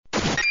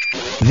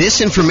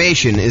This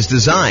information is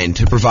designed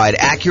to provide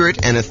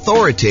accurate and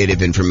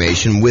authoritative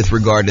information with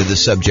regard to the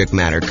subject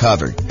matter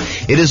covered.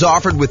 It is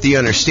offered with the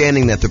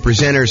understanding that the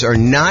presenters are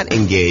not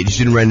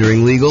engaged in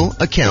rendering legal,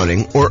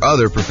 accounting, or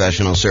other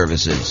professional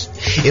services.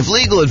 If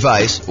legal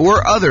advice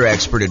or other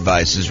expert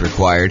advice is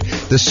required,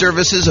 the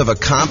services of a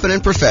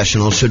competent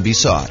professional should be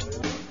sought.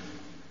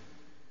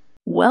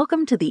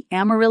 Welcome to the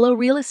Amarillo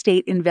Real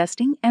Estate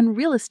Investing and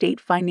Real Estate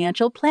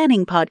Financial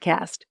Planning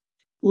Podcast.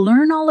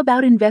 Learn all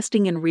about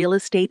investing in real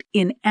estate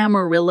in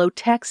Amarillo,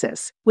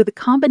 Texas, with a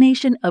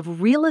combination of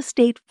real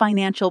estate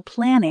financial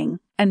planning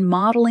and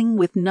modeling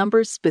with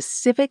numbers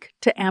specific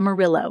to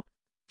Amarillo,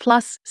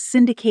 plus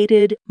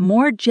syndicated,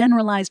 more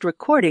generalized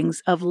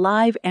recordings of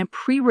live and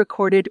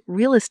pre-recorded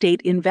real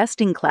estate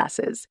investing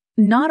classes,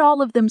 not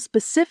all of them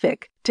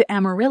specific to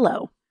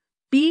Amarillo.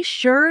 Be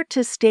sure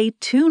to stay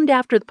tuned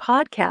after the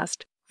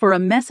podcast for a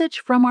message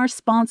from our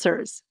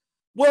sponsors.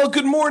 Well,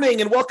 good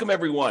morning and welcome,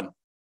 everyone.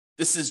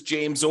 This is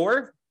James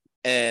Orr,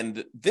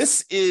 and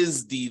this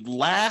is the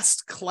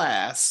last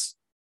class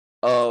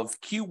of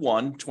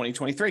Q1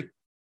 2023.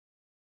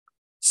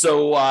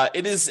 So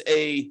it is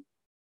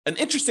an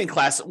interesting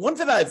class, one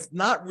that I've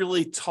not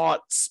really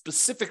taught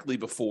specifically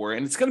before,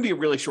 and it's going to be a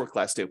really short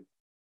class too.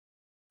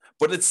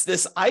 But it's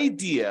this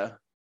idea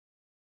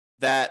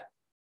that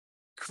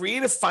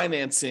creative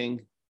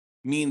financing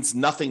means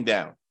nothing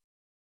down.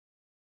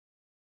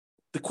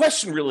 The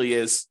question really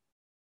is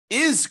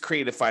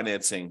creative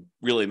financing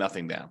really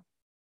nothing down?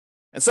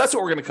 And so that's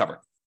what we're going to cover.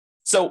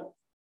 So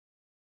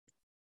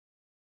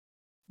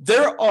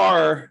there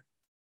are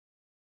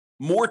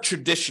more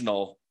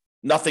traditional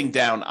nothing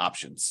down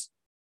options.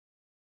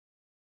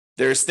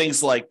 There's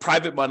things like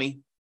private money,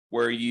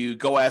 where you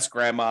go ask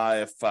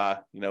grandma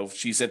if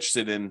she's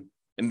interested in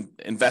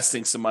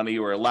investing some money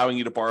or allowing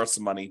you to borrow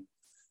some money.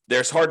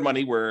 There's hard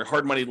money, where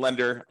hard money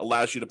lender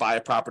allows you to buy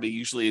a property,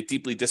 usually a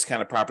deeply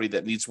discounted property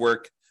that needs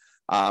work.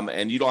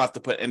 And you don't have to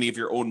put any of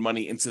your own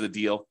money into the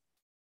deal.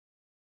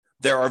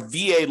 There are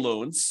VA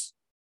loans,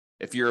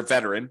 if you're a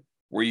veteran,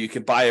 where you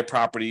can buy a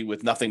property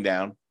with nothing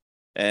down.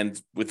 And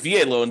with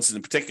VA loans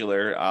in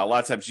particular, a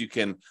lot of times you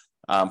can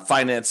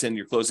finance in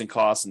your closing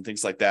costs and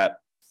things like that.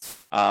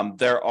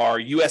 There are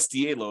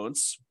USDA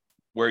loans,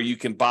 where you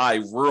can buy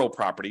rural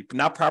property,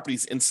 not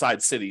properties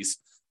inside cities.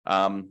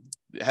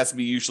 It has to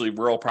be usually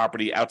rural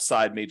property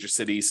outside major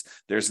cities.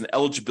 There's an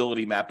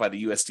eligibility map by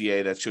the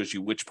USDA that shows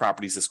you which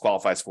properties this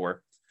qualifies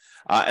for.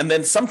 And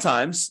then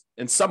sometimes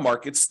in some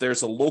markets,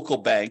 there's a local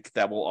bank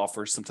that will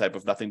offer some type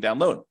of nothing down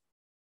loan.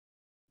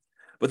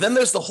 But then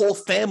there's the whole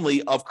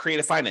family of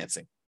creative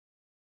financing.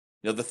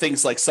 The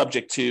things like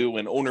subject to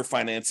and owner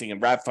financing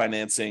and wrap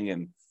financing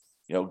and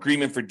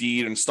agreement for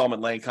deed,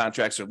 installment land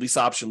contracts, or lease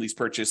option, lease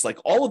purchase, like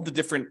all of the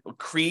different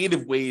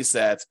creative ways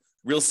that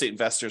real estate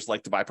investors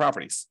like to buy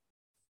properties.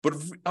 But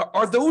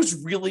are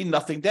those really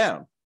nothing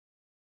down?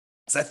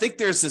 Because I think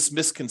there's this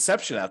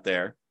misconception out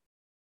there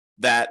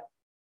that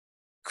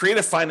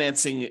creative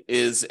financing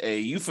is a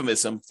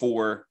euphemism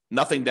for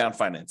nothing down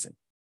financing.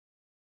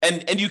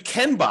 And you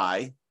can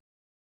buy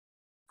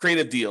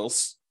creative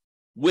deals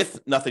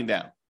with nothing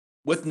down,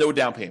 with no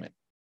down payment.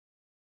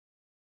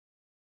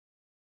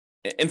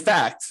 In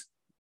fact,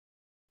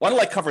 why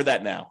don't I cover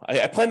that now?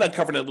 I plan on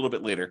covering it a little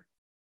bit later,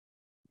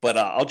 but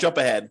I'll jump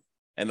ahead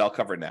and I'll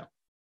cover it now.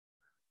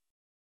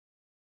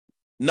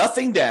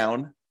 Nothing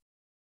down,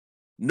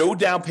 no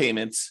down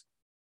payments,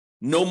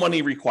 no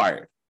money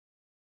required.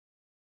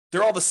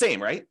 They're all the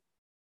same, right?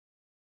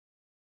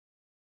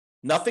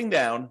 Nothing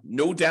down,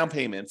 no down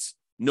payments,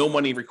 no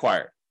money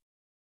required.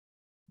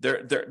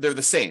 They're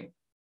the same.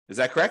 Is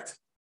that correct?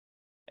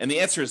 And the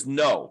answer is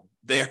no,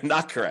 they are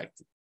not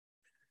correct.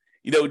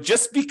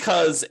 Just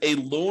because a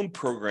loan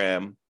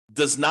program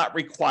does not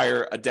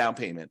require a down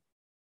payment,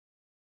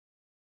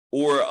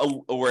 or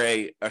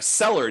a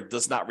seller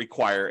does not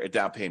require a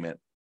down payment,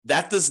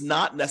 that does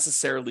not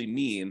necessarily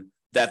mean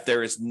that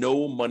there is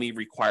no money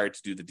required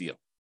to do the deal.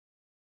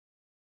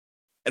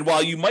 And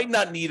while you might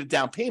not need a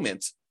down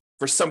payment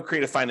for some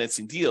creative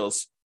financing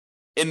deals,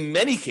 in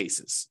many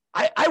cases,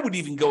 I would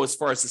even go as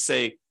far as to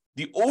say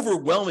the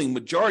overwhelming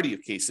majority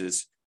of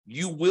cases,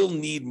 you will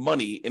need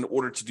money in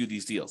order to do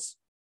these deals.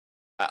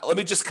 Let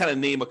me just kind of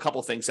name a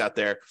couple things out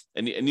there,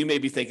 and you may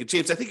be thinking,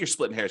 James, I think you're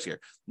splitting hairs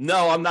here.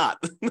 No, I'm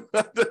not.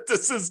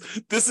 This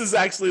is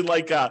actually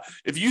like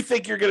if you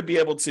think you're going to be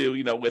able to,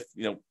 with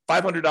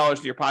 $500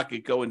 in your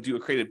pocket, go and do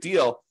a creative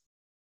deal,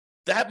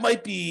 that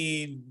might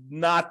be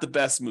not the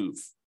best move.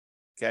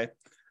 Okay,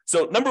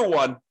 so number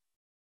one,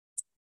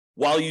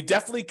 while you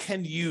definitely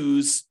can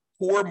use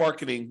poor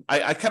marketing,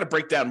 I kind of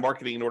break down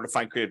marketing in order to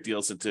find creative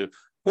deals into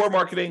poor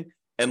marketing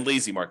and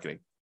lazy marketing.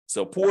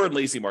 So poor and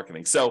lazy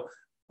marketing. So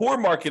poor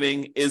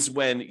marketing is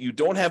when you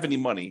don't have any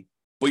money,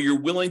 but you're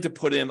willing to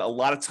put in a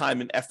lot of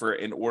time and effort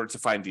in order to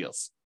find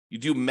deals. You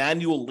do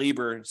manual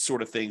labor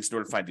sort of things in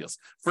order to find deals.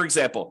 For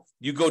example,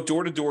 you go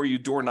door to door, you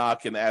door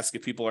knock and ask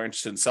if people are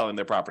interested in selling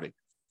their property.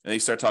 And they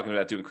start talking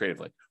about doing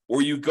creatively.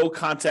 Or you go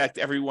contact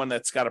everyone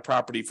that's got a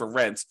property for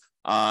rent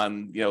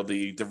on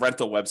the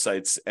rental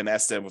websites and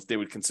ask them if they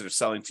would consider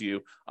selling to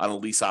you on a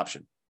lease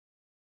option.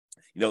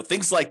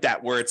 Things like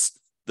that, where it's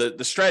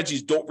the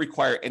strategies don't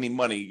require any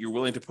money. You're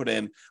willing to put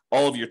in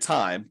all of your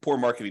time, poor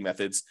marketing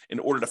methods, in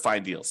order to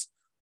find deals.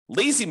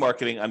 Lazy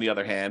marketing, on the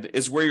other hand,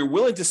 is where you're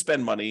willing to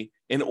spend money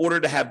in order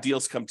to have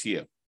deals come to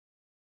you.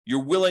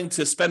 You're willing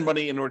to spend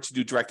money in order to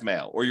do direct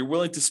mail, or you're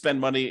willing to spend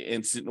money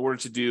in order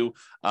to do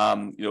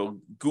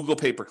Google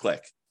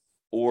pay-per-click,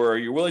 or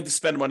you're willing to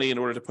spend money in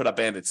order to put up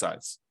bandit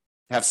signs,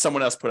 have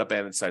someone else put up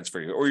bandit signs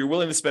for you, or you're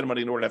willing to spend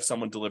money in order to have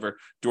someone deliver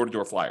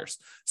door-to-door flyers.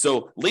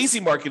 So lazy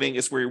marketing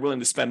is where you're willing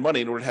to spend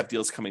money in order to have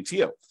deals coming to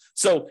you.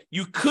 So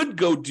you could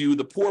go do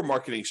the poor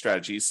marketing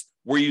strategies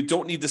where you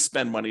don't need to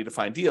spend money to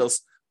find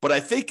deals. But I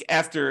think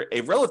after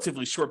a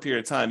relatively short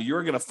period of time,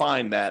 you're going to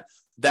find that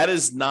that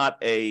is not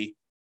a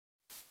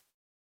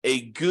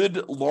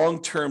good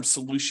long-term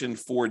solution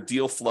for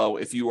deal flow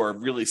if you are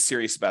really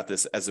serious about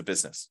this as a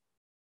business.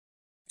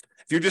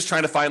 If you're just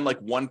trying to find like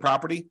one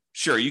property,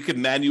 sure, you could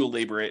manual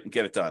labor it and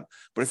get it done.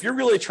 But if you're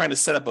really trying to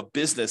set up a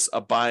business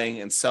of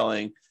buying and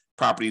selling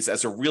properties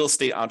as a real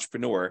estate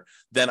entrepreneur,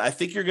 then I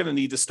think you're going to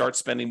need to start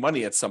spending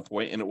money at some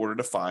point in order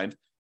to find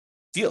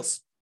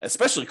deals,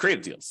 especially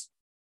creative deals.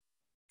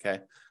 Okay.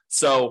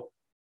 So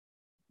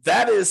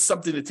that is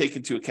something to take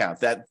into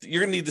account, that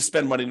you're going to need to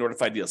spend money in order to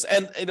find deals.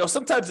 And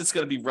sometimes it's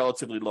going to be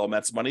relatively low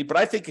amounts of money, but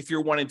I think if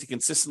you're wanting to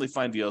consistently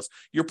find deals,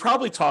 you're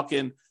probably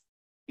talking,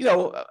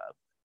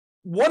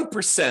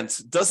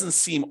 1% doesn't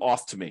seem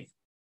off to me.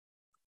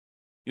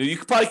 You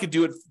probably could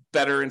do it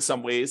better in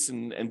some ways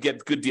and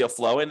get good deal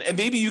flow. And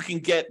maybe you can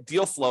get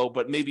deal flow,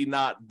 but maybe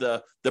not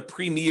the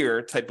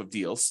premier type of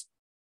deals.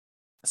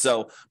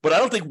 So, but I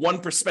don't think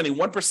spending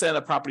 1%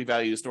 of property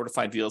values in order to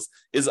find deals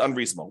is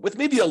unreasonable, with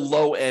maybe a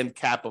low end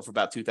cap of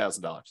about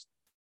 $2,000.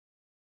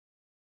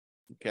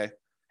 Okay.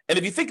 And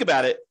if you think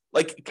about it,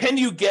 like, can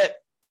you get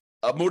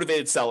a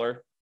motivated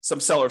seller, some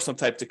seller of some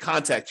type, to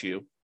contact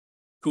you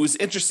who is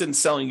interested in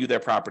selling you their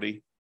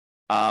property?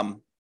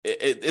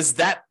 Is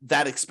that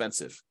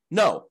expensive?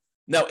 No.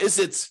 Now, is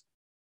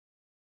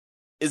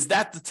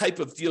that the type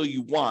of deal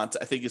you want?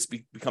 I think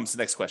becomes the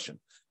next question.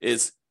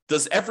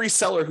 Does every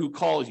seller who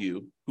calls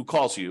you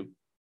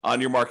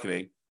on your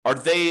marketing, are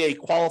they a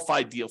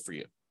qualified deal for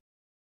you?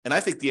 And I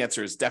think the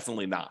answer is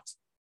definitely not.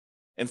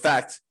 In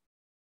fact,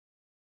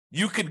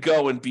 you could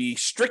go and be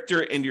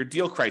stricter in your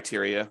deal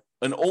criteria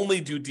and only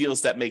do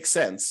deals that make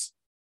sense.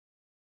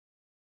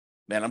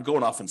 Man, I'm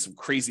going off on some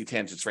crazy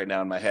tangents right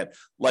now in my head.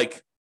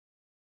 Like,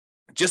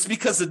 just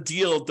because a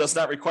deal does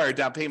not require a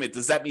down payment,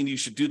 does that mean you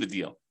should do the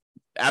deal?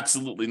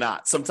 Absolutely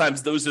not.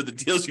 Sometimes those are the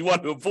deals you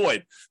want to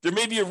avoid. There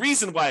may be a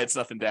reason why it's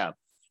nothing down.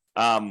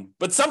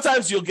 But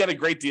sometimes you'll get a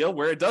great deal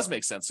where it does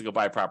make sense to go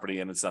buy a property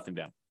and it's nothing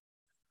down.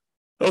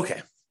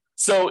 Okay.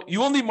 So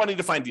you will need money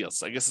to find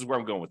deals, I guess is where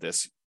I'm going with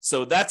this.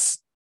 So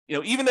that's,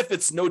 even if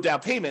it's no down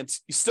payment,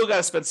 you still got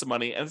to spend some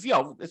money. And,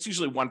 it's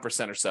usually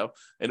 1% or so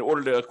in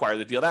order to acquire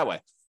the deal that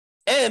way.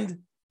 And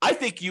I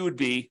think you would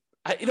be,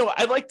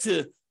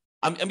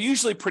 I'm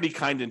usually pretty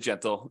kind and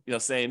gentle,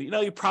 saying,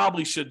 you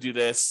probably should do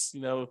this,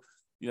 you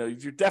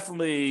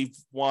definitely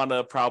want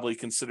to probably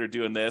consider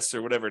doing this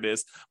or whatever it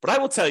is. But I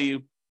will tell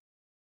you,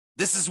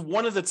 this is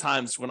one of the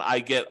times when I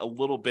get a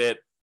little bit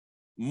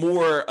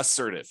more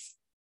assertive.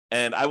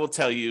 And I will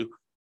tell you,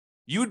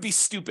 you would be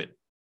stupid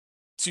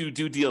to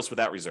do deals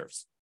without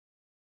reserves.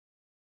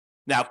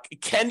 Now,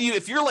 can you,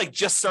 if you're like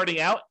just starting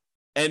out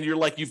and you're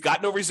like, you've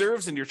got no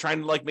reserves and you're trying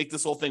to like make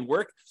this whole thing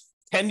work,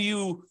 can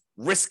you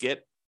risk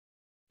it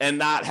and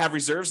not have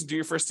reserves and do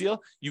your first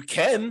deal? You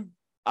can.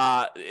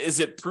 Is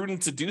it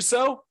prudent to do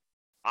so?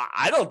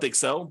 I don't think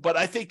so, but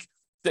I think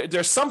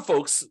there's some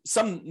folks,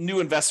 some new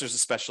investors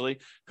especially,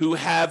 who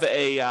have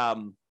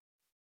their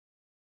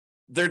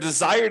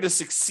desire to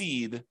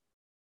succeed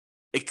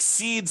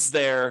exceeds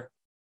their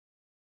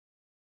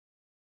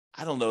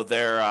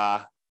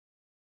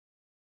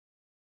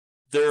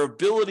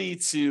ability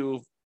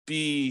to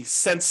be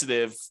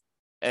sensitive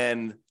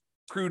and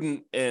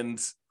prudent and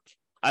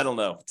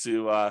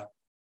to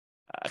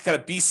kind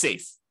of be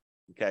safe.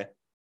 Okay.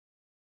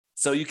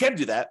 So you can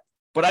do that,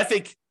 but I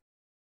think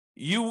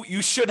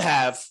you should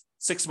have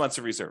 6 months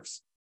of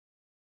reserves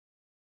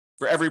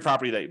for every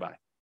property that you buy.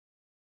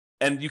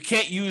 And you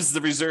can't use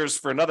the reserves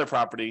for another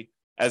property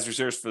as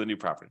reserves for the new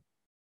property.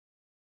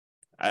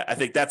 I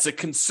think that's a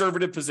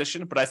conservative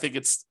position, but I think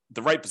it's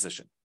the right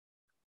position.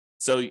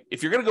 So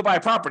if you're going to go buy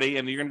a property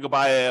and you're going to go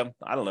buy a,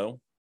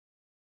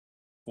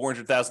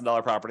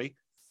 $400,000 property,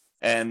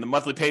 and the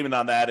monthly payment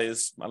on that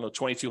is,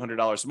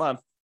 $2,200 a month,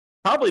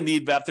 probably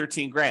need about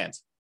 $13,000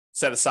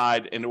 set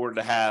aside in order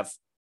to have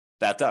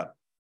that done.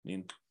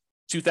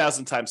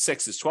 2,000 times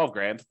 6 is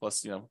 $12,000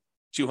 plus,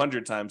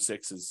 200 times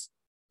 6 is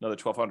another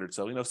 1,200.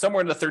 So,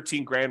 somewhere in the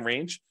 $13,000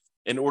 range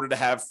in order to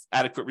have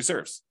adequate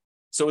reserves.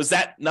 So is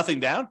that nothing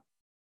down?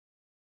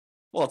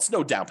 Well, it's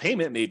no down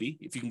payment, maybe,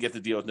 if you can get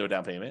the deal with no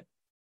down payment.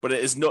 But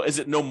is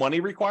it no money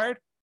required?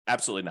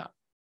 Absolutely not.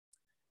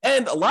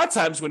 And a lot of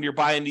times when you're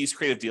buying these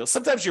creative deals,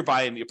 sometimes you're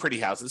buying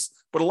pretty houses,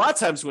 but a lot of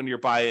times when you're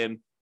buying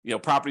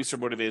properties for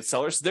motivated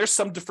sellers, there's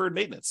some deferred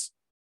maintenance.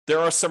 There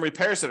are some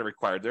repairs that are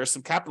required. There are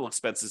some capital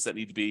expenses that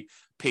need to be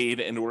paid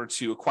in order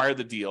to acquire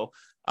the deal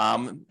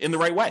in the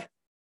right way.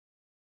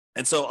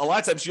 And so a lot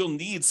of times you'll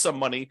need some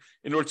money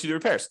in order to do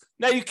repairs.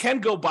 Now you can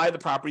go buy the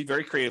property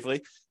very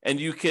creatively, and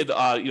you could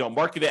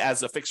market it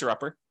as a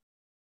fixer-upper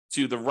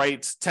to the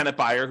right tenant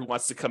buyer who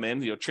wants to come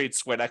in, trade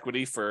sweat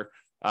equity for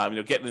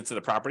getting into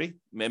the property.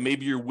 And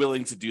maybe you're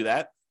willing to do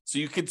that. So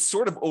you could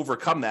sort of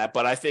overcome that.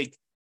 But I think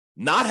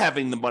not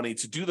having the money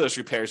to do those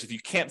repairs, if you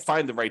can't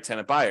find the right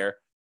tenant buyer,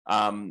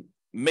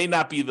 may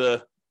not be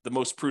the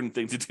most prudent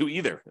thing to do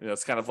either.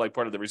 It's kind of like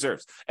part of the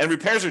reserves. And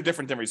repairs are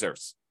different than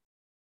reserves.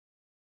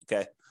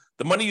 Okay.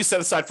 The money you set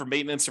aside for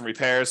maintenance and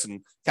repairs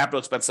and capital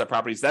expenses on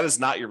properties, that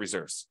is not your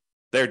reserves.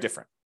 They're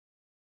different.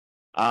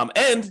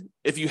 And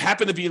if you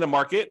happen to be in a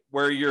market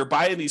where you're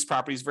buying these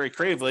properties very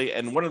creatively,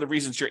 and one of the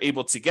reasons you're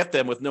able to get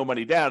them with no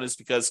money down is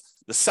because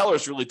the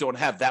sellers really don't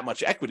have that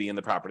much equity in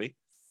the property,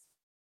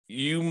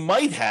 you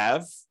might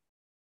have,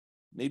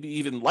 maybe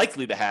even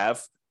likely to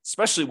have,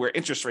 especially where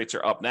interest rates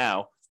are up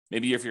now,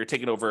 maybe if you're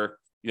taking over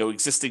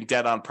existing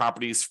debt on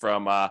properties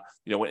from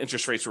when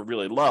interest rates were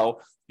really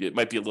low, it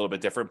might be a little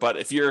bit different. But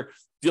if you're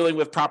dealing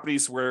with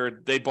properties where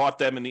they bought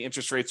them and the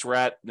interest rates were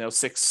at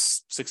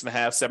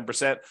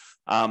 6.5%,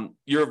 7%,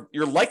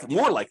 you're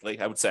more likely,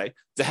 I would say,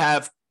 to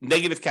have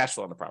negative cash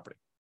flow on the property.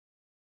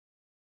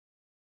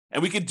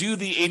 And we could do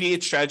the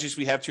 88 strategies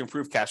we have to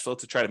improve cash flow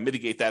to try to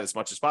mitigate that as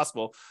much as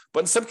possible.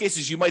 But in some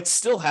cases, you might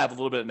still have a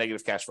little bit of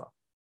negative cash flow,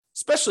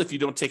 especially if you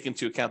don't take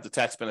into account the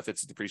tax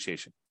benefits of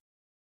depreciation.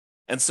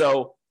 And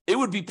so it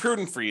would be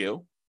prudent for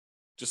you,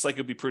 just like it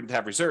would be prudent to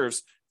have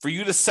reserves, for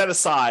you to set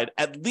aside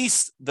at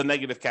least the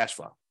negative cash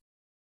flow.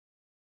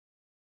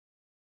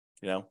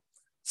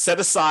 Set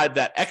aside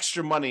that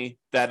extra money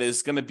that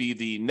is going to be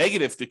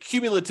the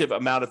cumulative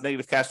amount of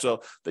negative cash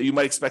flow that you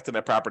might expect in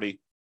that property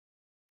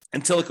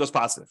until it goes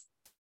positive.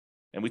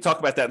 And we talk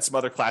about that in some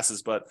other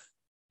classes, but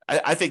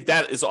I think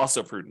that is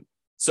also prudent.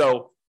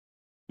 So,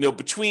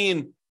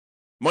 between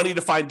money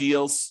to find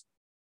deals,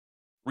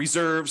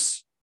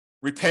 reserves,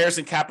 repairs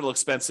and capital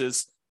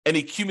expenses,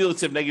 any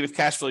cumulative negative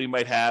cash flow you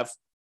might have,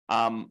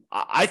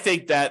 I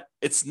think that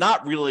it's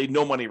not really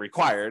no money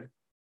required,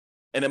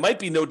 and it might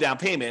be no down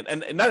payment.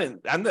 And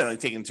I'm not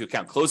taking into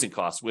account closing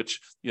costs, which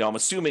I'm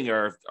assuming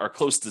are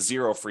close to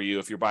zero for you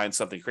if you're buying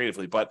something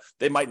creatively, but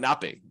they might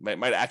not be.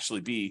 Might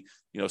actually be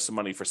some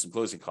money for some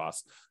closing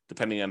costs,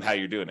 depending on how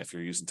you're doing. If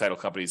you're using title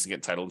companies and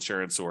getting title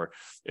insurance, or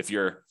if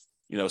you're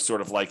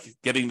sort of like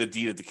getting the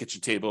deed at the kitchen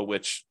table,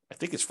 which I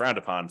think is frowned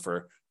upon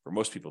for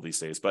most people these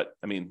days. But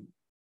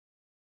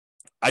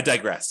I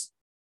digress.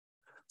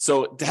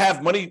 So to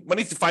have money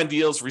to find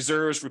deals,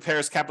 reserves,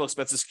 repairs, capital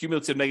expenses,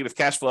 cumulative negative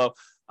cash flow,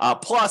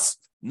 plus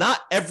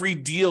not every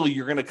deal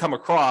you're going to come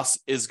across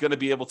is going to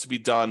be able to be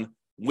done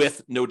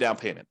with no down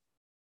payment.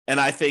 And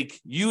I think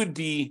you would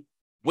be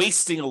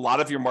wasting a lot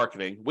of your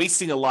marketing,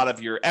 wasting a lot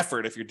of your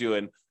effort if you're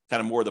doing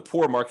kind of more of the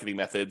poor marketing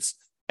methods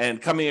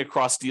and coming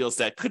across deals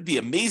that could be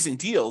amazing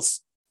deals,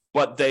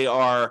 but they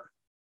are,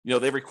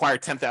 they require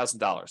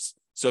 $10,000.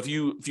 So if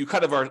you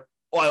kind of are,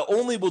 I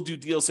only will do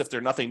deals if they're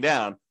nothing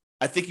down,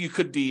 I think you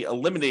could be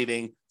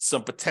eliminating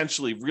some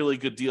potentially really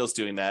good deals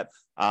doing that.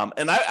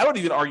 And I would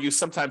even argue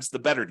sometimes the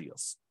better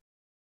deals.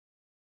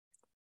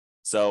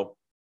 So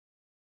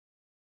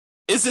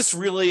is this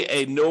really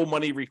a no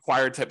money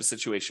required type of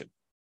situation?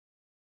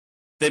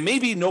 There may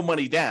be no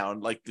money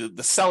down, like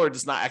the seller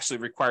does not actually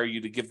require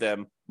you to give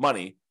them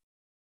money,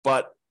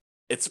 but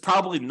it's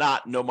probably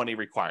not no money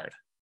required.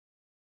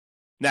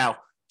 Now,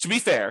 to be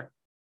fair,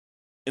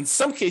 in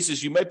some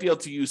cases, you might be able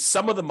to use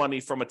some of the money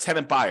from a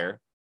tenant buyer.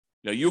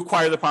 You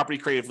acquire the property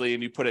creatively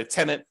and you put a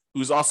tenant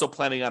who's also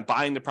planning on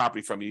buying the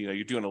property from you.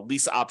 You're doing a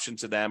lease option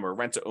to them or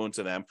rent to own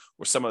to them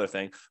or some other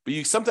thing. But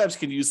you sometimes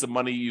can use the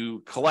money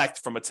you collect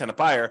from a tenant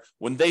buyer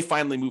when they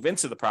finally move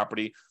into the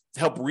property to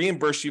help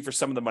reimburse you for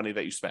some of the money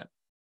that you spent.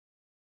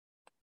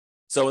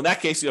 So in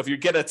that case, if you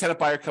get a tenant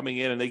buyer coming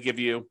in and they give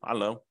you,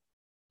 1%,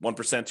 2%,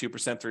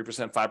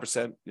 3%,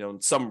 5%,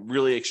 in some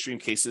really extreme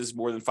cases,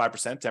 more than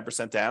 5%,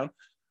 10% down,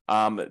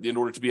 in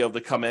order to be able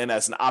to come in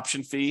as an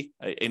option fee,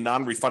 a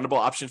non-refundable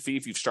option fee,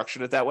 if you've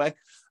structured it that way,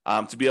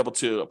 to be able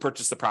to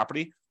purchase the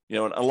property. In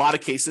a lot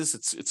of cases,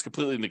 it's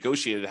completely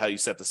negotiated how you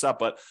set this up,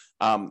 but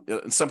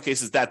in some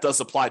cases that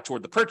does apply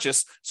toward the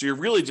purchase. So you're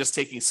really just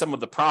taking some of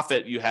the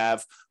profit you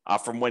have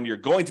from when you're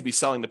going to be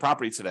selling the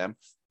property to them,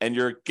 and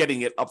you're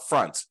getting it up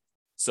front.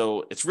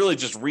 So it's really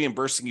just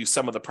reimbursing you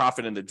some of the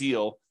profit in the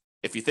deal,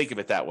 if you think of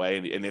it that way,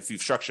 and if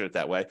you've structured it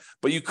that way.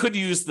 But you could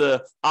use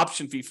the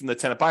option fee from the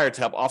tenant buyer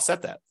to help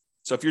offset that.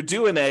 So if you're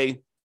doing a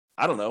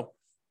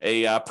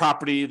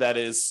property that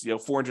is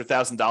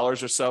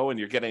 $400,000 or so, and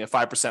you're getting a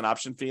 5%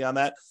 option fee on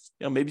that,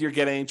 maybe you're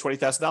getting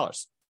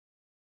 $20,000,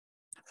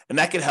 and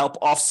that can help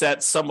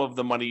offset some of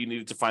the money you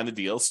needed to find the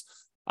deals.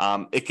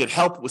 It could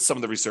help with some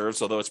of the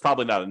reserves, although it's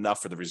probably not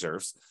enough for the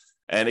reserves,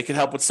 and it can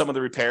help with some of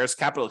the repairs,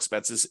 capital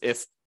expenses,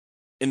 if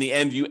in the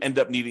end you end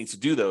up needing to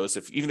do those.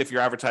 Even if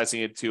you're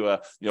advertising it to a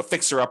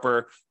fixer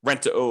upper,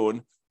 rent to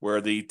own, where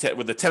the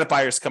tenant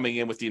buyer is coming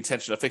in with the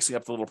intention of fixing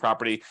up the little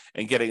property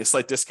and getting a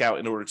slight discount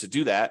in order to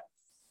do that.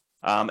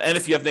 And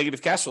if you have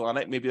negative cash flow on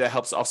it, maybe that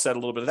helps offset a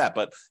little bit of that.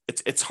 But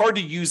it's hard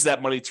to use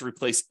that money to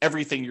replace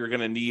everything you're going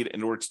to need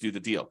in order to do the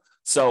deal.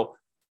 So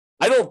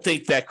I don't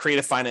think that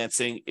creative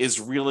financing is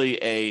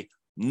really a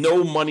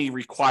no money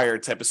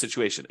required type of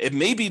situation. It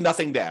may be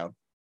nothing down,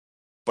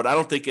 but I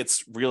don't think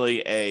it's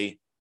really a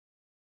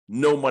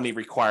no money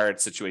required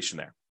situation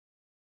there.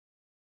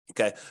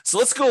 Okay, so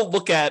let's go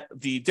look at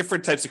the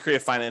different types of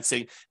creative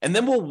financing, and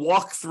then we'll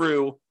walk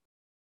through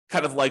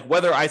kind of like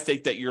whether I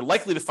think that you're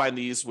likely to find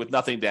these with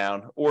nothing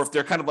down, or if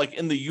they're kind of like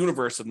in the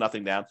universe of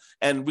nothing down,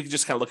 and we can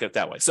just kind of look at it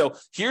that way. So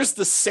here's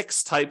the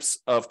 6 types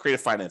of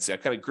creative financing. I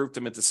kind of grouped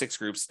them into 6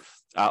 groups.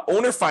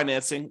 Owner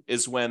financing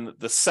is when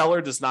the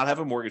seller does not have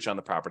a mortgage on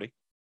the property.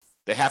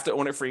 They have to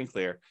own it free and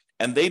clear,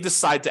 and they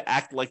decide to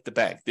act like the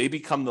bank. They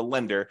become the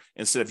lender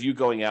instead of you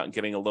going out and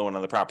getting a loan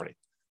on the property.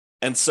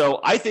 And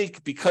so I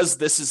think because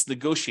this is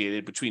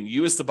negotiated between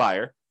you as the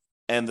buyer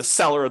and the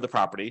seller of the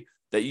property,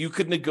 that you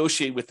could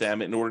negotiate with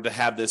them in order to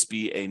have this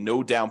be a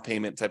no down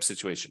payment type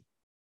situation.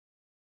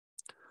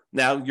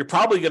 Now, you're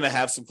probably going to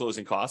have some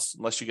closing costs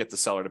unless you get the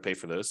seller to pay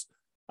for those.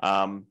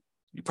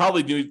 You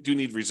probably do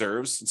need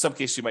reserves. In some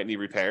cases, you might need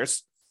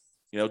repairs,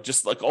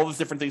 just like all the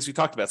different things we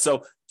talked about.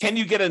 So can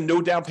you get a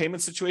no down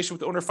payment situation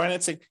with owner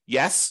financing?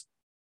 Yes.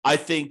 I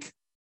think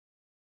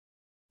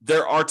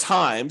there are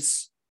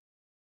times,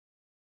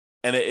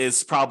 and it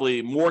is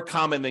probably more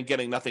common than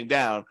getting nothing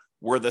down,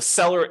 where the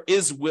seller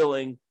is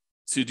willing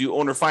to do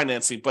owner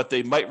financing, but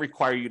they might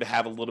require you to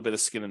have a little bit of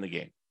skin in the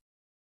game,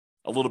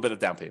 a little bit of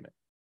down payment.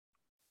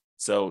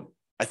 So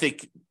I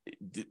think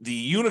the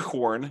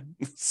unicorn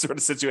sort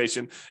of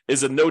situation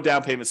is a no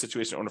down payment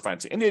situation, owner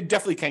financing, and you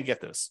definitely can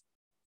get this.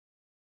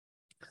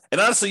 And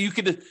honestly,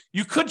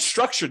 you could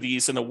structure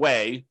these in a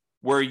way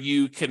where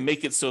you can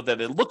make it so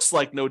that it looks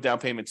like no down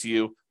payment to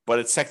you, but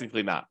it's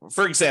technically not.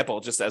 For example,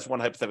 just as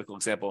one hypothetical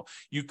example,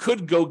 you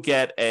could go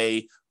get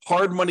a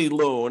hard money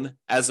loan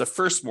as a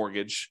first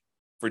mortgage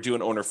for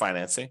doing owner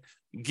financing,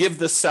 give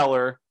the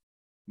seller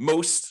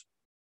most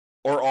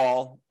or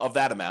all of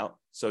that amount.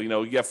 So, you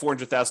have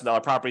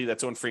 $400,000 property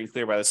that's owned free and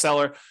clear by the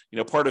seller.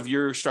 Part of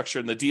your structure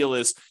in the deal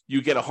is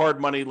you get a hard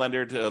money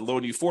lender to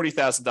loan you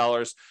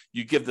 $40,000.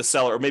 You give the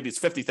seller, or maybe it's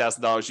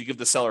 $50,000. You give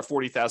the seller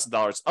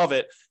 $40,000 of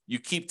it. You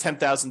keep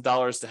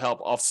 $10,000 to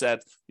help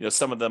offset,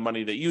 some of the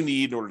money that you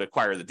need in order to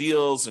acquire the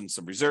deals and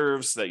some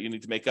reserves that you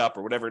need to make up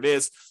or whatever it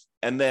is.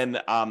 And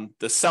then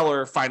the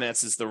seller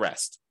finances the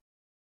rest.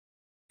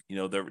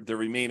 The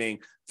remaining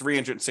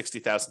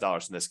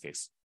 $360,000 in this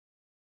case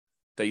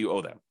that you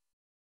owe them.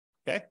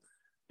 Okay.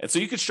 And so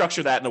you could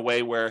structure that in a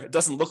way where it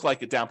doesn't look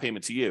like a down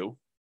payment to you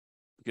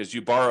because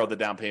you borrow the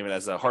down payment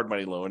as a hard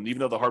money loan. And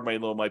even though the hard money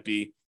loan might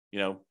be,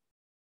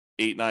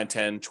 8, 9,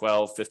 10,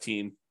 12,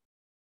 15,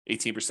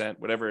 18%,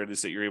 whatever it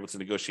is that you're able to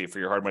negotiate for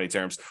your hard money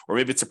terms, or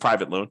maybe it's a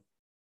private loan.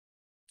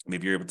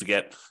 Maybe you're able to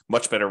get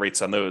much better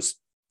rates on those.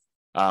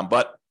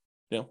 But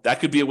that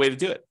could be a way to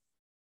do it.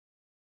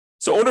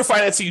 So owner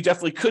financing, you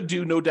definitely could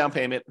do no down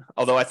payment,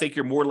 although I think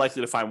you're more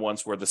likely to find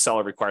ones where the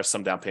seller requires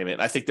some down payment.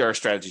 And I think there are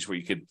strategies where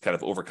you could kind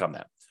of overcome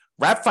that.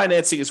 Wrap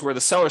financing is where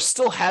the seller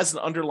still has an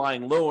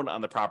underlying loan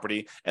on the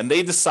property, and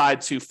they decide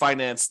to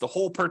finance the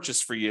whole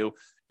purchase for you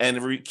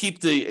and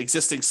keep the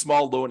existing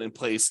small loan in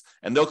place,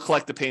 and they'll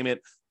collect the payment.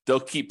 They'll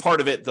keep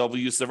part of it. They'll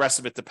use the rest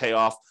of it to pay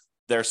off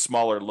their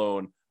smaller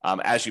loan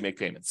as you make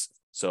payments.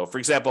 So, for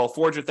example,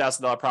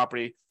 $400,000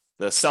 property,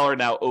 the seller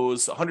now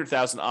owes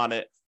 $100,000 on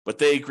it, but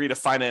they agree to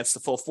finance the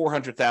full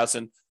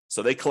 $400,000.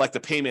 So they collect the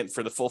payment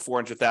for the full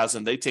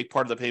 $400,000. They take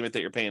part of the payment that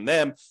you're paying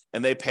them,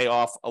 and they pay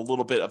off a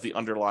little bit of the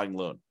underlying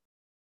loan.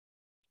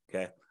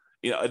 Okay.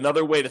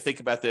 Another way to think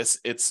about this,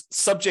 it's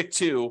subject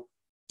to,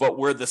 but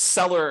where the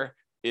seller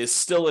is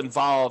still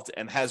involved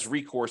and has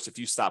recourse if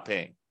you stop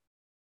paying.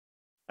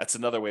 That's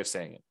another way of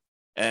saying it.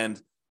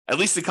 And at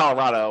least in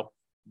Colorado,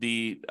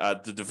 the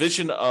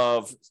division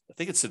of, I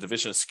think it's the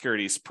Division of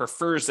Securities,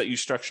 prefers that you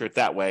structure it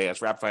that way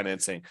as wrap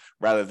financing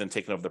rather than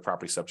taking over the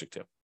property subject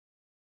to.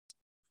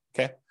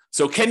 Okay.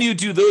 So can you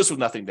do those with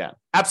nothing down?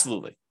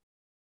 Absolutely.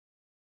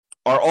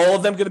 Are all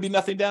of them going to be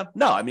nothing down?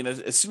 No. I mean,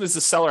 as soon as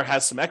the seller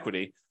has some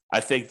equity, I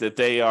think that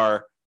they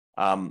are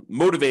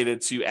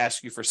motivated to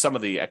ask you for some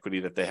of the equity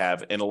that they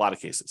have in a lot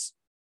of cases.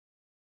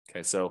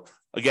 Okay. So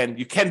again,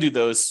 you can do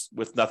those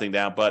with nothing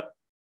down, but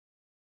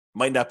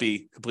might not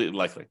be completely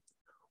likely.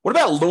 What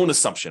about loan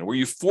assumption, where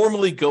you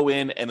formally go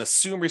in and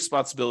assume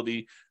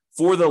responsibility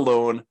for the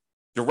loan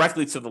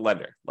directly to the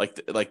lender?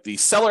 Like the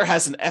seller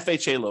has an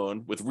FHA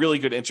loan with really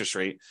good interest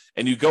rate,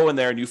 and you go in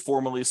there and you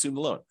formally assume the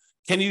loan.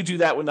 Can you do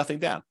that with nothing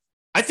down?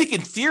 I think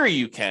in theory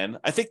you can.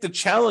 I think the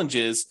challenge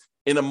is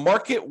in a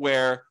market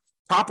where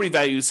property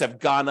values have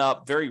gone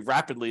up very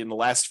rapidly in the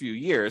last few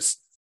years,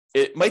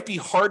 it might be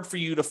hard for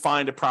you to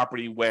find a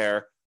property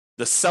where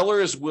the seller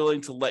is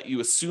willing to let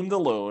you assume the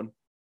loan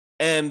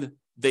and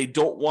they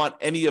don't want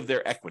any of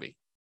their equity.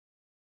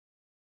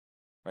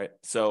 right?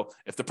 So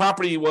if the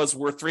property was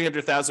worth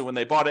 $300,000 when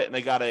they bought it and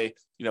they got a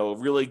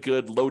really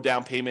good low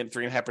down payment,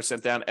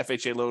 3.5% down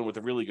FHA loan with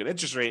a really good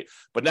interest rate,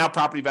 but now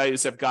property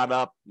values have gone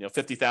up,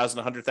 $50,000,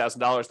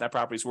 $100,000, that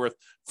property's worth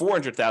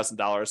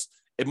 $400,000.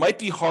 It might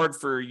be hard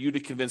for you to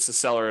convince the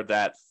seller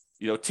that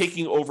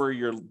taking over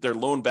their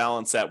loan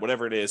balance at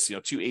whatever it is,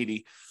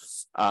 280,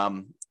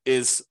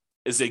 is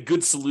a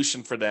good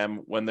solution for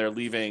them when they're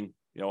leaving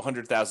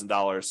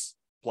 $100,000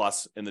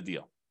 plus in the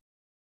deal.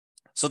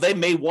 So they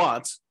may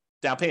want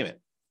down payment.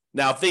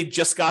 Now, if they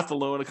just got the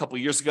loan a couple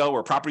of years ago,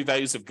 where property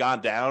values have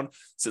gone down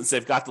since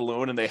they've got the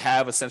loan and they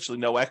have essentially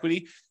no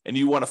equity, and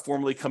you want to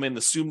formally come in,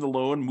 assume the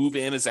loan, move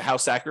in as a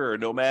house hacker or a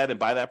nomad and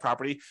buy that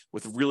property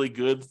with really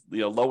good,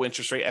 low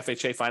interest rate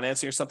FHA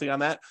financing or something on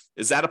that,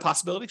 is that a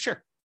possibility?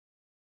 Sure.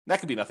 That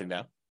could be nothing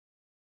down.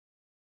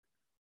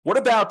 What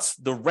about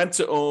the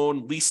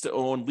rent-to-own,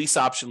 lease-to-own, lease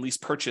option, lease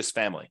purchase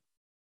family,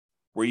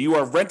 where you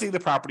are renting the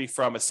property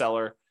from a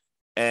seller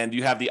and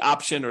you have the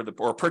option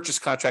or purchase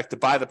contract to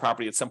buy the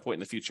property at some point in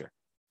the future?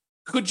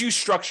 Could you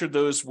structure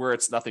those where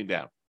it's nothing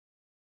down?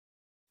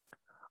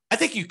 I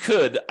think you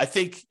could. I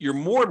think you're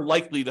more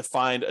likely to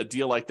find a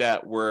deal like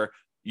that where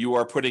you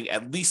are putting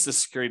at least a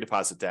security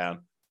deposit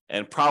down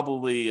and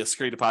probably a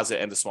security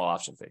deposit and a small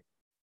option fee.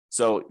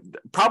 So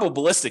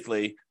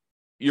probabilistically,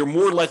 you're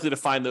more likely to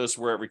find those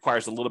where it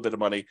requires a little bit of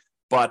money.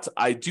 But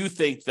I do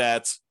think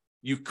that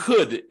you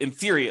could, in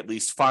theory at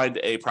least, find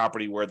a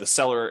property where the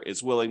seller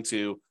is willing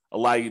to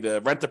allow you to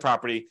rent the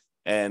property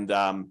and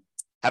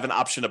have an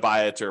option to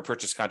buy it or a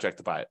purchase contract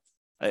to buy it.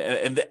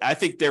 And I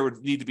think there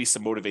would need to be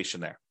some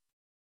motivation there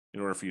in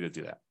order for you to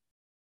do that.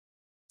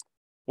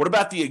 What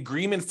about the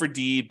agreement for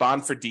deed,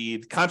 bond for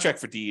deed, contract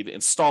for deed,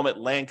 installment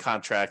land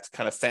contract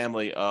kind of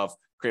family of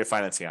creative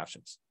financing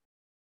options?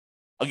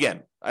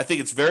 Again, I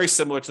think it's very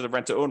similar to the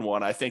rent-to-own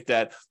one. I think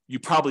that you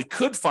probably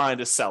could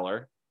find a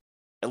seller,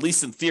 at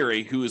least in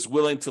theory, who is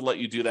willing to let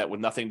you do that with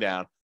nothing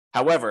down.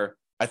 However,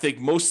 I think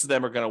most of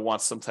them are going to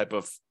want some type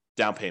of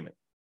down payment.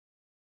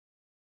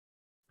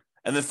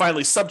 And then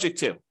finally, subject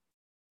to.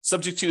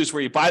 Subject to is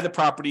where you buy the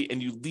property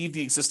and you leave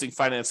the existing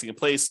financing in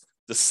place.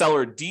 The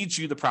seller deeds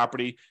you the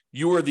property.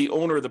 You are the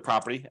owner of the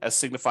property, as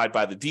signified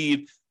by the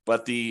deed,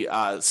 but the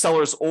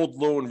seller's old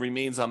loan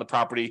remains on the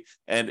property.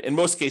 And in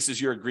most cases,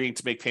 you're agreeing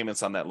to make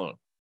payments on that loan.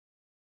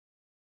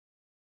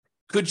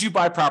 Could you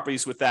buy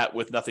properties with that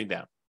with nothing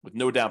down, with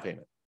no down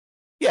payment?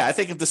 Yeah, I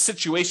think if the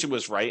situation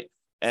was right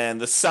and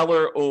the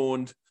seller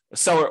owed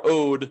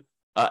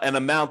an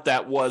amount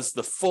that was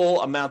the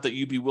full amount that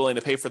you'd be willing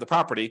to pay for the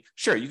property,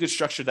 sure, you could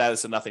structure that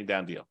as a nothing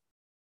down deal.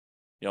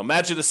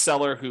 Imagine a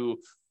seller who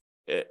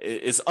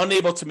is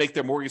unable to make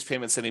their mortgage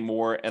payments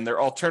anymore, and their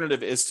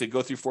alternative is to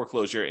go through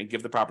foreclosure and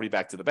give the property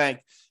back to the bank.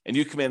 And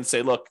you come in and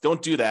say, look,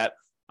 don't do that.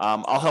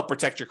 I'll help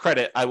protect your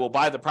credit. I will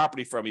buy the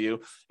property from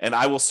you, and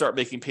I will start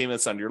making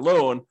payments on your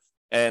loan.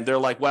 And they're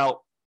like,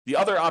 well, the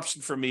other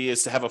option for me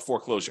is to have a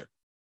foreclosure.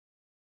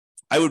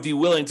 I would be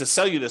willing to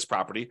sell you this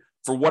property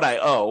for what I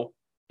owe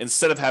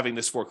instead of having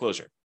this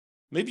foreclosure.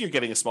 Maybe you're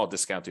getting a small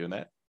discount doing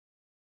that.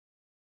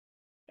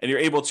 And you're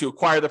able to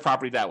acquire the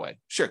property that way.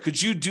 Sure.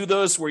 Could you do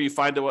those where you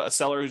find a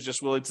seller who's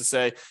just willing to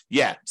say,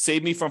 yeah,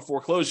 save me from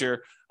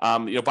foreclosure,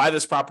 buy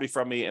this property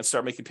from me and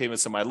start making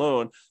payments on my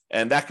loan,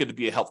 and that could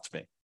be a help to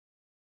me?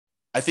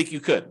 I think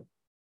you could.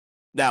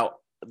 Now,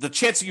 the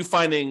chance of you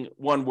finding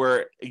one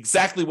where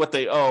exactly what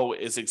they owe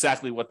is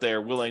exactly what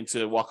they're willing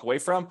to walk away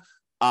from,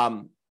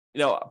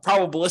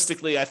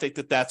 probabilistically, I think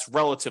that that's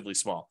relatively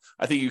small.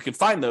 I think you can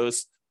find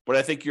those, but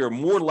I think you're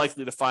more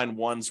likely to find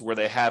ones where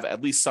they have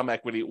at least some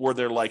equity, or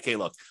they're like, hey,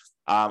 look,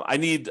 I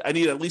need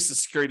at least a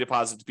security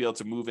deposit to be able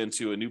to move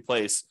into a new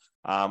place.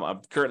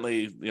 I'm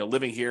currently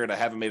living here and I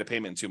haven't made a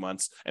payment in 2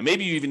 months. And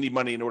maybe you even need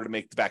money in order to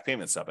make the back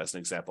payments up, as an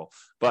example.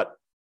 But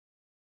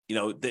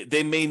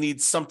they may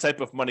need some type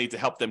of money to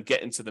help them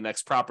get into the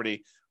next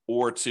property,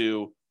 or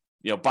to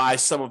buy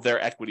some of their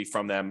equity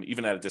from them,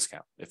 even at a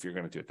discount, if you're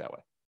going to do it that way.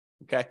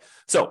 Okay,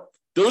 so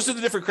those are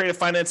the different creative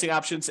financing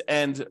options,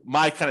 and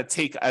my kind of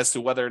take as to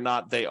whether or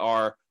not they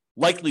are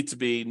likely to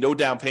be no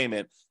down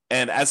payment.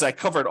 And as I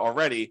covered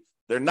already,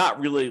 they're not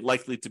really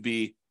likely to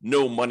be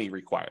no money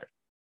required.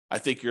 I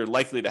think you're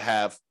likely to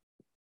have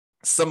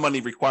some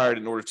money required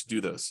in order to do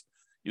those.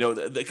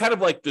 The kind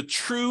of like the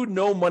true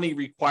no money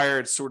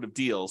required sort of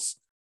deals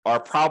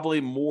are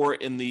probably more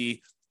in the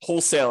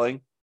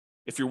wholesaling,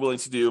 if you're willing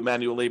to do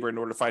manual labor in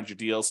order to find your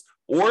deals,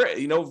 or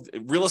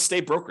real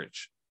estate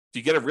brokerage. If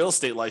you get a real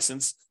estate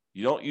license,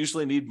 you don't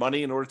usually need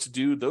money in order to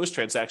do those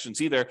transactions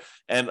either.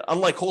 And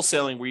unlike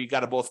wholesaling, where you got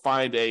to both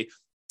find a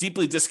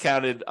deeply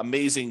discounted,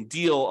 amazing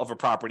deal of a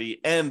property,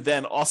 and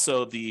then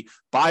also the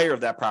buyer of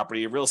that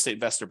property, a real estate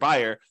investor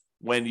buyer,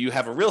 when you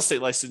have a real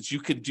estate license, you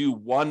could do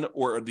one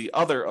or the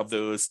other of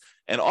those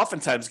and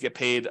oftentimes get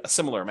paid a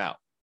similar amount.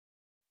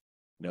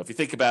 If you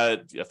think about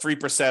it,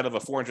 3% of a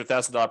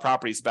 $400,000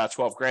 property is about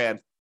 $12,000.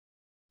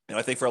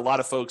 I think for a lot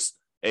of folks,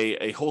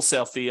 a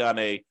wholesale fee on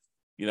an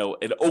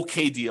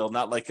okay deal,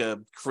 not like a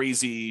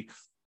crazy,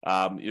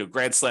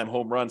 grand slam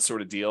home run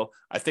sort of deal,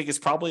 I think it's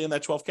probably in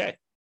that $12,000.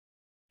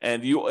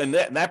 And you, in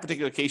that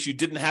particular case, you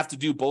didn't have to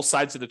do both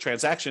sides of the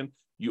transaction.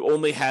 You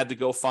only had to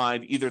go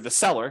find either the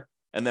seller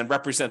and then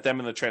represent them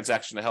in the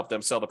transaction to help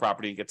them sell the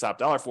property and get top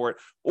dollar for it,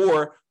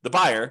 or the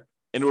buyer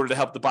in order to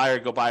help the buyer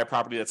go buy a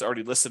property that's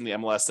already listed in the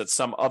MLS that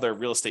some other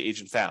real estate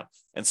agent found.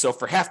 And so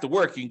for half the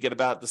work, you can get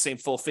about the same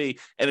full fee,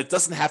 and it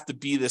doesn't have to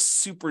be this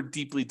super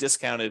deeply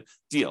discounted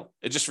deal.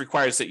 It just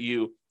requires that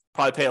you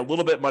probably pay a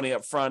little bit of money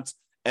up front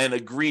and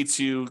agree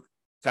to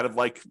kind of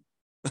like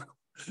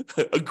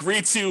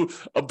agree to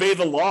obey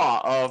the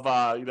law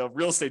of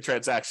real estate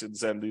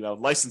transactions and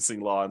licensing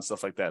law and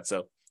stuff like that.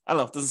 So I don't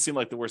know. It doesn't seem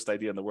like the worst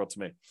idea in the world to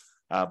me,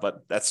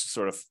 but that's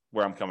sort of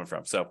where I'm coming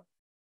from. So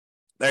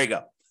there you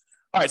go.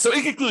 All right. So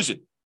in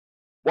conclusion,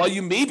 while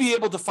you may be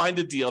able to find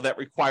a deal that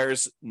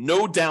requires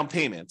no down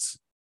payments,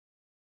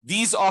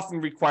 these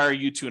often require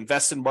you to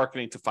invest in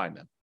marketing to find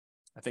them.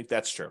 I think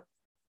that's true.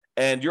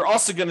 And you're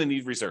also going to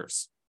need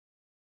reserves.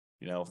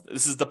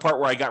 This is the part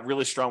where I got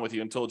really strong with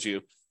you and told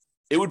you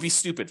it would be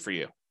stupid for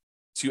you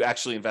to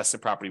actually invest in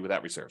property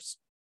without reserves.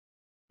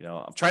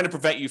 I'm trying to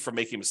prevent you from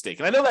making a mistake.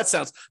 And I know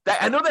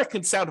that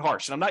can sound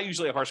harsh. And I'm not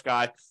usually a harsh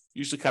guy,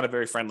 usually kind of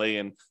very friendly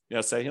and,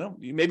 say,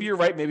 maybe you're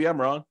right, maybe I'm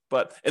wrong.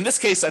 But in this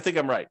case, I think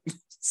I'm right.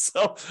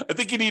 So I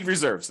think you need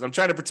reserves. And I'm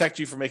trying to protect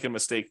you from making a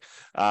mistake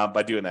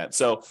by doing that.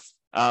 So,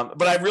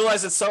 but I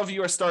realize that some of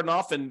you are starting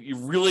off and you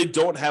really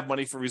don't have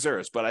money for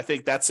reserves. But I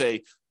think that's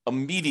a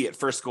immediate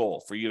first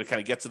goal for you to kind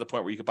of get to the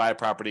point where you can buy a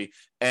property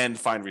and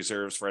find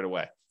reserves right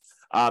away.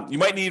 You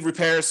might need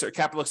repairs or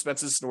capital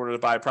expenses in order to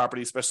buy a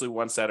property, especially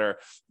ones that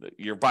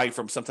you're buying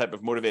from some type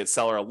of motivated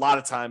seller. A lot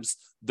of times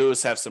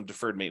those have some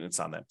deferred maintenance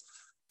on them.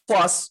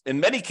 Plus,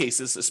 in many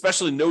cases,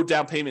 especially no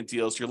down payment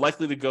deals, you're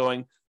likely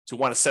to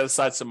want to set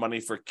aside some money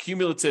for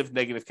cumulative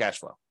negative cash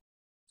flow.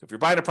 So if you're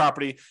buying a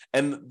property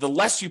and the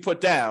less you put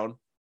down,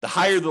 the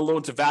higher the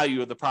loan to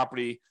value of the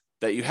property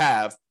that you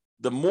have,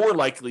 the more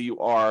likely you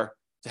are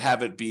to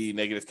have it be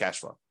negative cash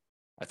flow.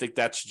 I think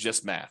that's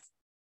just math.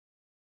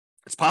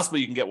 It's possible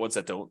you can get ones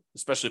that don't,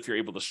 especially if you're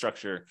able to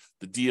structure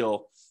the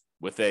deal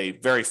with a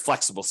very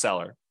flexible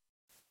seller.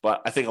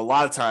 But I think a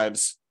lot of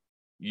times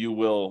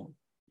you're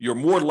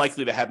more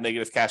likely to have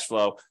negative cash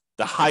flow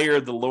the higher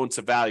the loan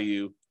to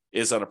value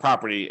is on a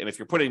property. And if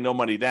you're putting no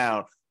money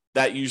down,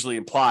 that usually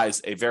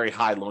implies a very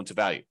high loan to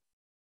value.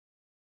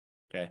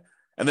 Okay.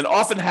 And then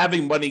often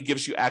having money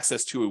gives you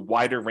access to a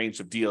wider range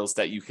of deals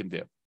that you can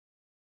do.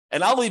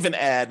 And I'll even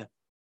add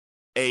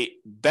a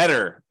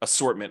better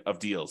assortment of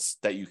deals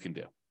that you can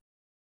do.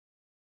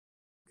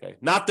 Okay.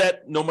 Not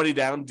that no money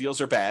down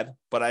deals are bad,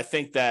 but I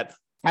think that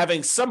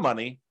having some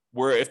money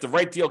where if the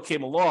right deal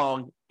came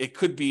along, it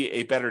could be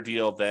a better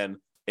deal than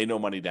a no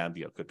money down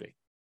deal could be.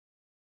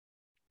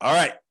 All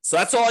right. So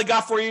that's all I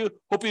got for you.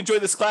 Hope you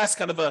enjoyed this class,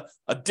 kind of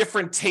a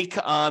different take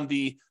on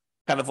the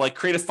kind of like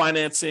creative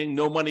financing,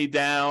 no money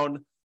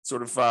down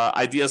sort of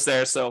ideas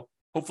there. So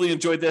hopefully you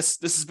enjoyed this.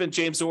 This has been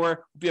James Orr.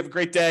 Hope you have a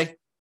great day.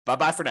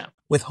 Bye-bye for now.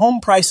 With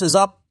home prices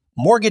up,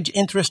 mortgage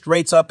interest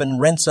rates up,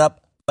 and rents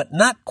up, but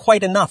not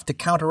quite enough to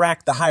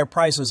counteract the higher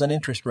prices and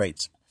interest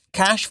rates,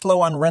 cash flow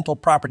on rental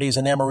properties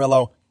in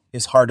Amarillo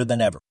is harder than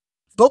ever.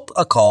 Book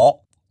a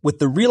call with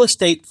the Real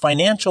Estate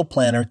Financial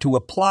Planner to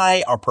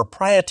apply our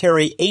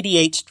proprietary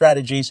 88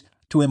 strategies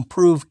to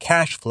improve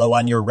cash flow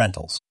on your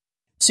rentals.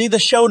 See the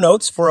show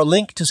notes for a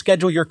link to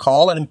schedule your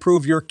call and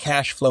improve your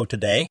cash flow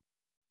today.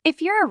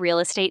 If you're a real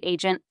estate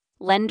agent,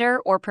 lender,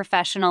 or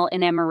professional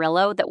in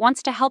Amarillo that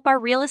wants to help our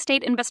real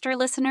estate investor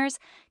listeners,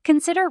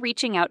 consider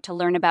reaching out to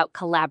learn about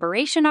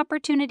collaboration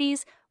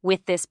opportunities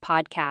with this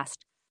podcast.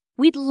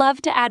 We'd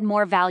love to add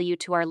more value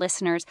to our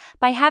listeners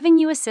by having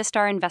you assist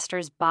our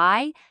investors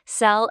buy,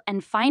 sell,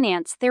 and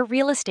finance their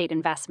real estate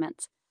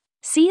investments.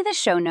 See the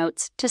show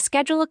notes to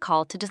schedule a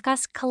call to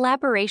discuss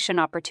collaboration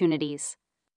opportunities.